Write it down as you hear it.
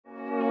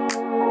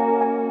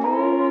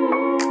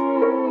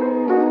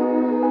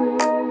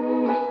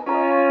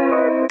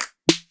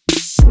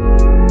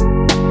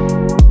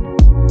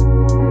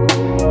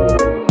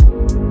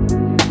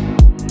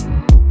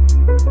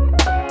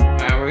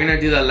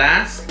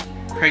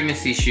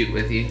pregnancy shoot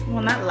with you.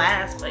 Well, not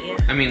last, but yeah.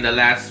 I mean, the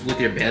last with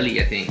your belly,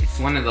 I think. It's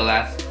one of the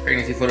last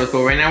pregnancy photos.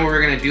 But right now what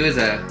we're gonna do is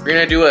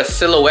a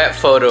silhouette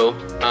photo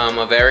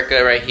of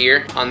Erica right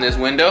here on this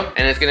window.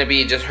 And it's gonna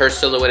be just her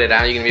silhouetted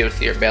out. You're gonna be able to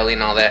see her belly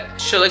and all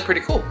that. She'll look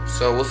pretty cool.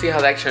 So we'll see how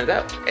that turns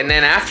out. And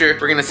then after,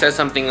 we're gonna set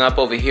something up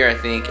over here, I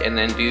think, and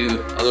then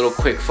do a little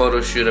quick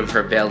photo shoot of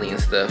her belly and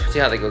stuff. See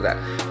how that goes out.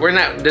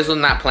 This was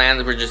not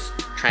planned, we're just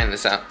trying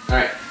this out. All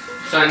right,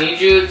 so I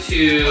need you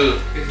to,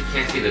 because you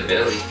can't see the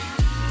belly.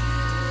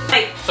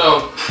 Like,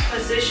 so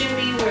position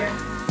me where?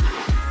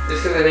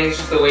 This because I think it's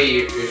just the way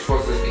you're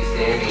supposed to be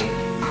standing.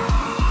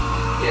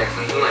 Yeah,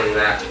 something like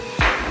that.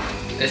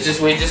 It's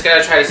just, we just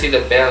gotta try to see the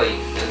belly.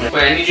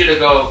 But I need you to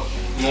go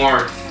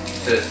more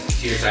to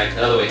your side,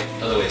 the other way.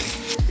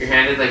 Your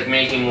hand is like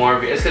making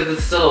more, it's because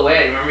it's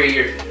silhouette. Remember,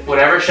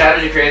 whatever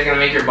shadows you create is gonna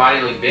make your body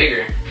look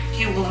bigger.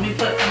 Okay, well let me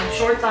put some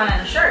shorts on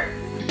and a shirt.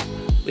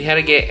 We had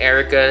to get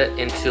Erica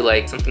into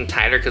like something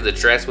tighter because the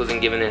dress wasn't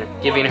giving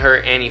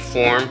her any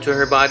form to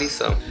her body,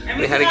 so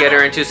we had to get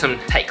her into some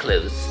tight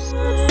clothes.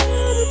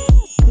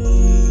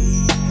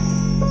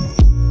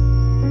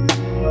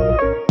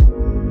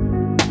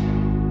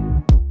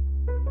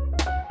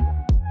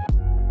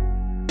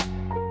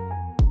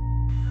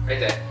 Right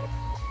there.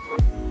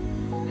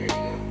 There you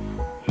go.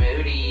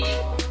 Moody.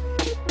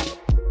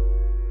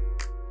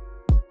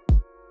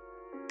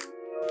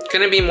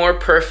 Gonna be more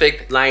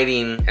perfect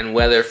lighting and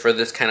weather for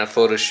this kind of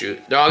photo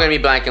shoot. They're all gonna be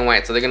black and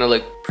white, so they're gonna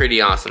look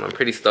pretty awesome. I'm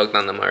pretty stoked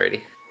on them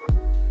already.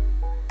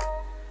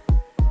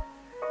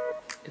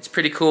 It's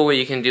pretty cool what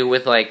you can do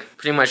with like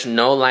pretty much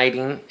no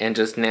lighting and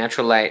just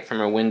natural light from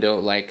a window,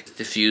 like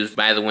diffused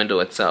by the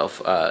window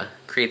itself.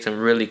 Create some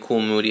really cool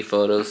moody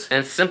photos.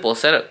 And it's simple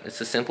setup. It's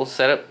a simple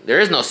setup. There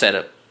is no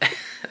setup.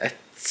 It's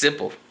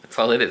simple. That's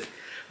all it is. It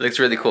looks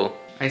really cool.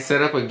 I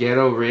set up a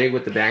ghetto rig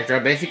with the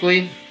backdrop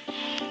basically.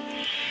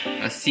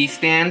 A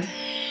C-stand,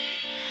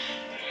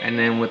 and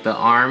then with the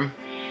arm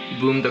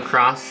boomed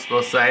across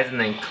both sides and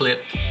then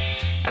clipped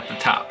at the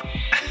top.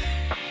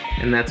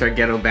 And that's our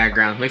ghetto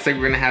background. Looks like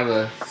we're gonna have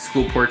a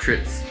school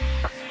portraits.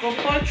 School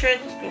portrait.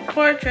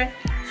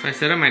 So I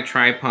set up my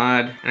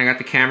tripod and I got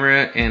the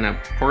camera in a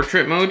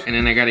portrait mode, and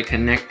then I got it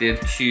connected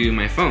to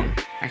my phone.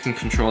 I can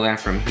control that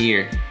from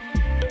here.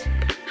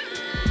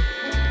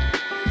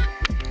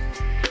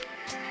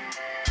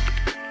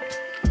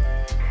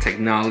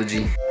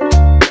 Technology.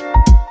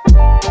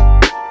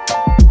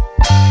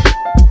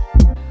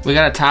 We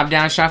got a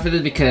top-down shot for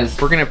this because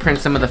we're gonna print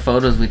some of the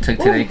photos we took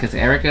today. Because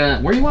Erica,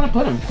 where do you want to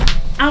put them?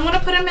 I want to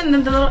put them in the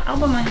little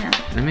album I have.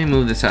 Let me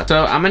move this up.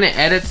 So I'm gonna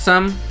edit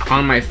some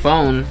on my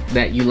phone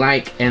that you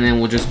like, and then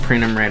we'll just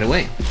print them right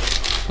away.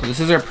 So this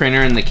is our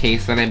printer in the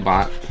case that I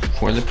bought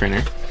for the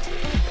printer.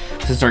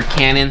 This is our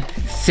Canon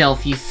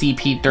Selfie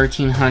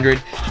CP1300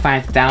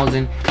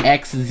 5000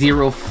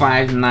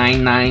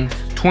 X0599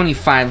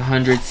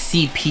 2500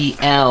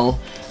 CPL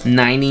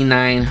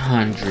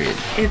 9900.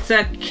 It's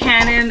a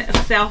Canon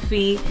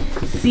Selfie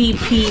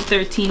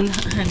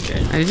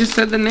CP1300. I just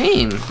said the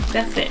name.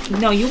 That's it.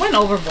 No, you went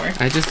overboard.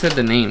 I just said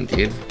the name,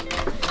 dude.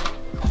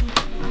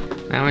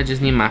 Now I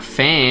just need my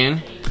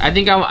fan. I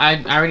think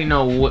I already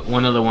know what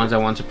one of the ones I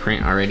want to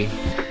print already.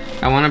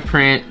 I want to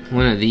print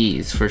one of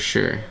these for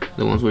sure.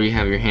 The ones where you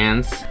have your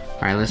hands.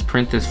 All right, let's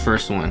print this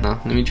first one.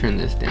 Let me turn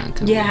this down.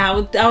 Yeah, I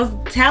was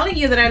telling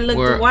you that I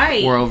looked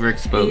white. We're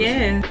overexposed.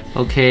 Yeah.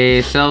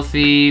 Okay,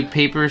 selfie,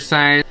 paper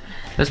size.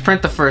 Let's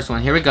print the first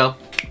one. Here we go.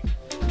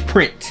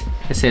 Print.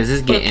 It says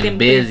it's getting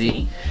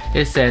busy.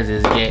 It says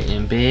it's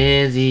getting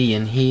busy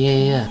in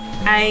here.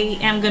 I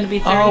am gonna be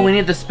 30. Oh, we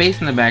need the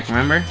space in the back,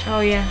 remember? Oh,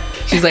 yeah.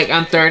 She's like,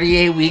 I'm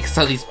 38 weeks,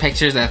 so these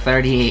pictures are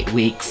 38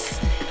 weeks.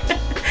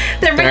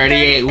 They're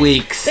 38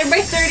 weeks. They're by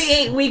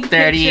 38 week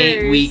 38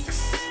 pictures.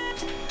 weeks.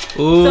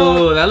 Ooh,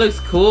 so, that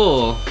looks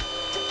cool.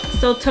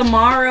 So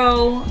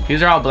tomorrow...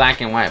 These are all black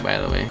and white, by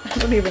the way. I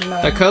don't even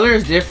know. The color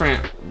is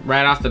different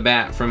right off the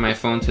bat from my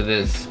phone to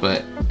this,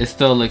 but it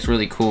still looks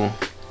really cool.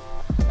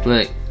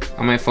 Look,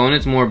 on my phone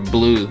it's more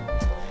blue.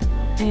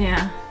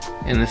 Yeah.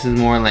 And this is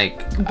more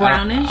like...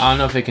 brownish? I don't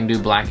know if it can do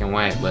black and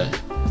white, but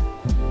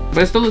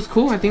it still looks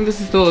cool. I think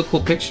this is still a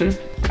cool picture.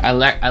 I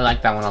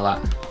like that one a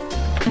lot.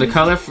 The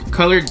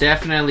color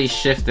definitely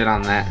shifted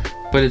on that,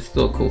 but it's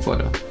still a cool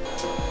photo.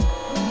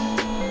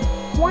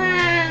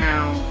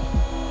 Wow.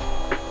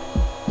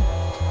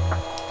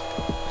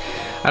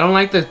 I don't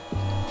like the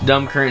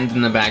dumb curtains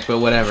in the back, but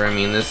whatever. I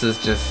mean, this is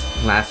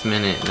just last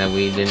minute that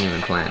we didn't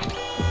even plan.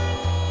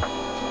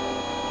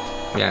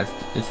 Yeah,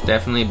 it's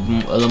definitely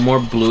a little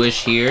more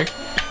bluish here,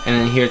 and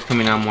then here it's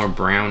coming out more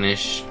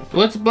brownish.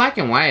 Well, it's black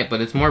and white,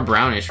 but it's more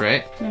brownish,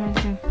 right?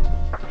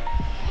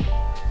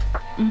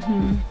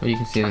 Well, you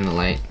can see it in the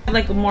light.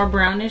 Like a more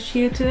brownish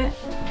hue to it.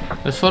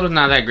 This photo's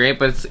not that great,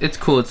 but it's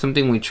cool. It's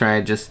something we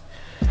tried just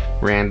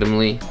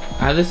randomly.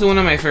 This is one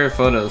of my favorite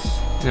photos,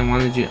 and I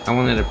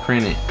wanted to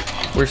print it.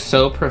 We're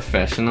so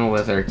professional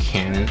with our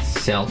Canon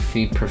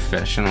Selfie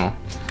Professional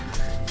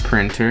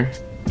printer.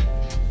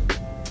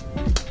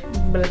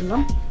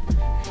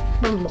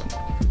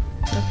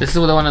 This is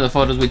one of the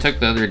photos we took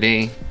the other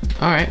day.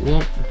 All right,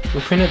 well, We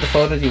printed the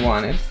photos you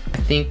wanted. I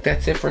think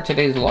that's it for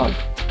today's vlog.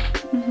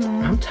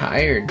 I'm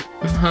tired.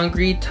 I'm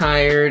hungry,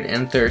 tired,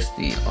 and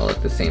thirsty all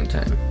at the same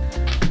time.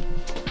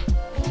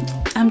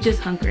 I'm just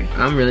hungry.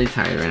 I'm really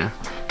tired right now.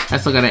 I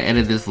still gotta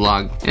edit this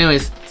vlog.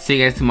 Anyways, see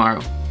you guys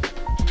tomorrow.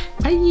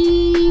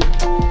 Bye!